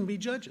it shouldn't be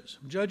judges.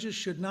 Judges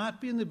should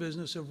not be in the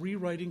business of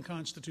rewriting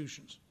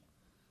constitutions.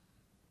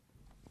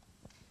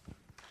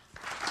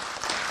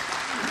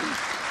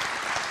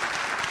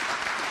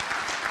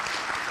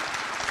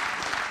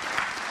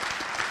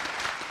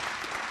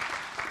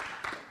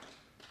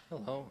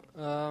 Hello.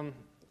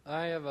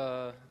 I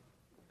have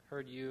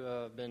heard you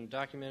have been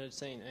documented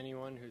saying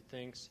anyone who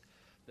thinks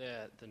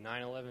that the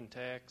 9/11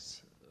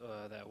 attacks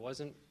that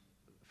wasn't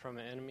from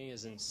an enemy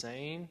is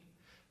insane,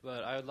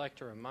 but I would like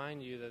to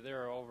remind you that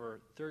there are over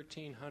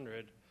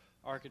 1,300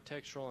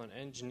 architectural and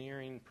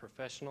engineering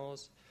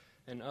professionals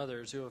and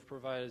others who have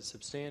provided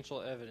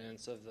substantial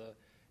evidence of the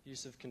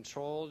use of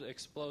controlled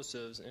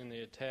explosives in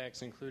the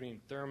attacks,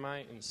 including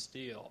thermite and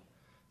steel,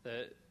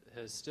 that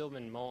has still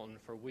been molten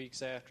for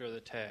weeks after the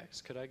attacks.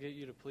 Could I get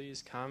you to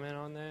please comment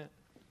on that?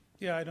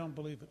 Yeah, I don't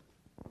believe it.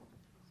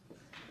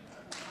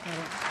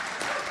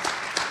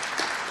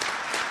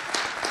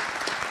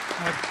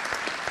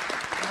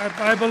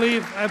 I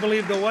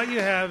believe that what you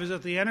have is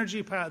that the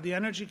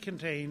energy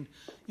contained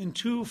in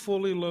two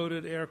fully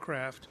loaded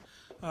aircraft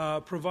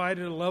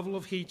provided a level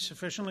of heat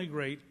sufficiently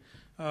great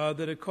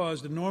that it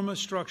caused enormous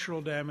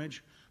structural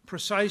damage,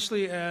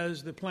 precisely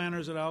as the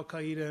planners at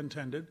Al-Qaeda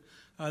intended,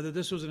 that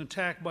this was an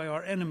attack by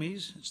our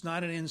enemies, it's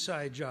not an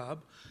inside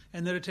job,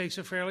 and that it takes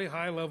a fairly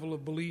high level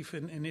of belief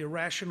in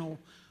irrational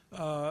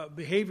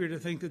behavior to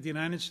think that the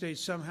United States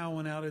somehow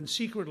went out and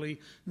secretly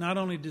not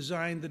only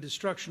designed the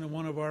destruction of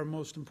one of our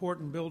most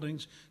important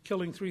buildings,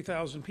 killing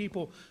 3,000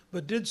 people,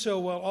 but did so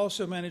while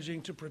also managing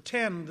to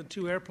pretend the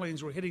two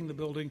airplanes were hitting the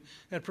building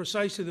at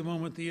precisely the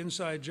moment the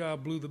inside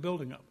job blew the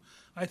building up.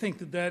 I think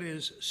that that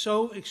is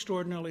so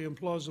extraordinarily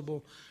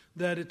implausible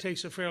that it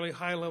takes a fairly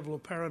high level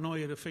of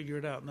paranoia to figure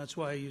it out, and that's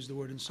why I use the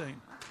word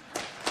insane.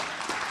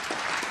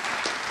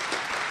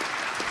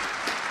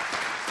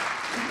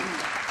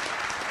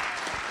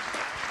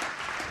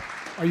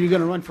 Are you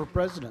going to run for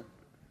president?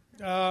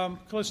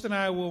 Callista and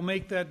I will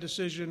make that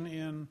decision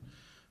in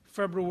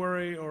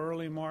February or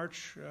early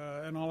March,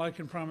 and all I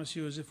can promise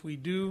you is if we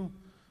do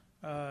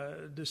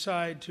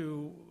decide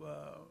to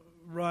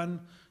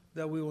run,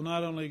 that we will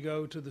not only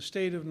go to the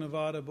state of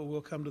Nevada, but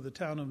we'll come to the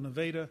town of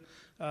Nevada,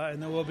 and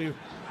then we'll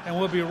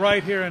be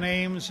right here in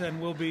Ames,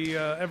 and we'll be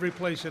every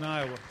place in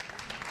Iowa.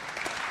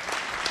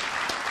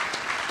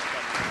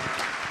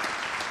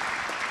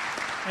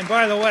 And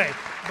by the way,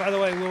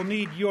 we'll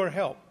need your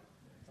help.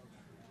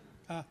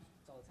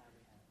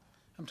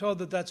 I'm told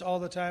that that's all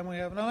the time we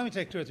have. Now let me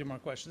take two or three more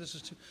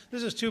questions.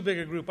 This is too big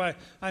a group.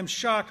 I'm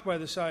shocked by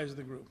the size of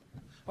the group.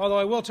 Although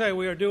I will tell you,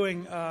 we are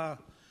doing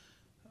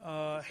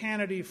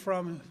Hannity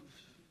from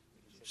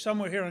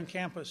somewhere here on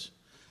campus,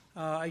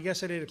 I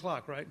guess at 8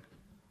 o'clock, right?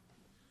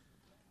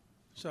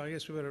 So I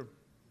guess we better,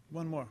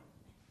 one more.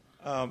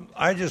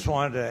 I just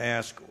wanted to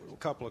ask a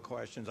couple of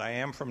questions. I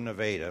am from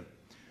Nevada,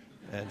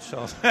 and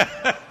so,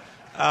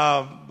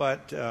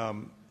 but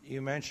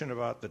you mentioned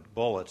about the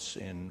bullets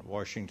in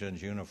Washington's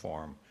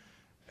uniform,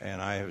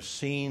 and I have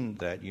seen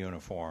that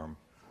uniform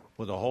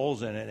with the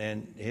holes in it,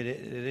 and it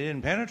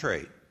didn't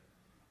penetrate.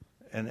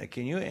 And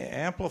can you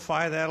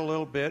amplify that a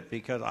little bit?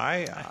 Because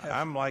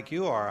I'm like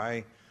you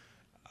are.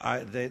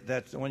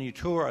 That's when you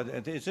tour.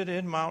 Is it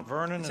in Mount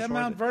Vernon? It's at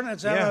Mount Vernon.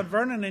 It's at Mount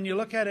Vernon, and you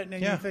look at it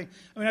and you think.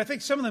 I mean, I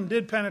think some of them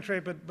did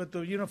penetrate, but the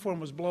uniform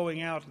was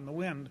blowing out in the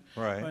wind,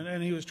 right?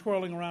 And he was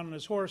twirling around on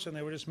his horse, and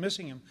they were just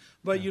missing him.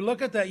 But you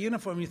look at that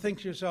uniform, and you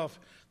think to yourself,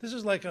 "This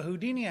is like a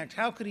Houdini act.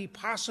 How could he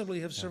possibly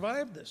have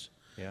survived this?"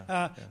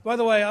 By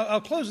the way, I'll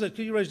close that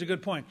because you raised a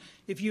good point.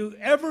 If you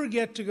ever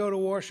get to go to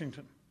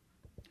Washington,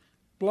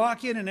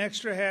 block in an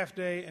extra half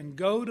day and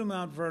go to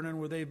Mount Vernon,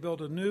 where they built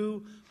a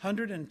new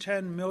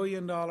 $110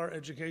 million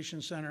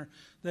education center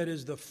that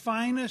is the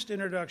finest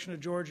introduction to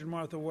George and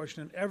Martha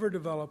Washington ever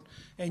developed,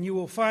 and you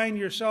will find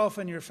yourself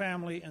and your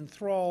family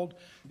enthralled,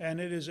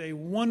 and it is a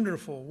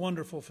wonderful,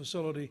 wonderful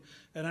facility,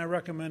 and I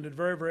recommend it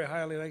very, very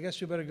highly. And I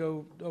guess you better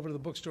go over to the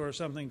bookstore or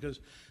something, because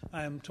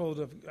I am told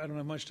I don't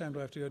have much time to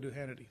have to go do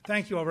Hannity.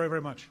 Thank you all very,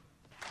 very much.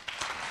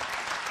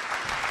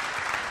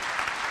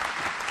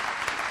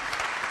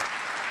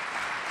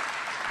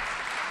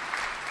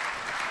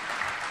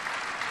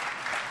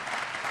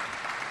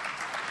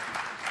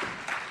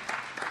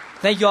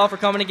 Thank you all for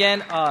coming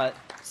again.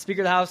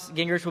 Speaker of the House,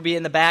 Gingrich, will be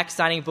in the back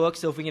signing books,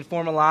 so if we can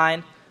form a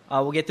line,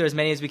 we'll get through as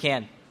many as we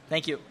can.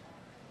 Thank you.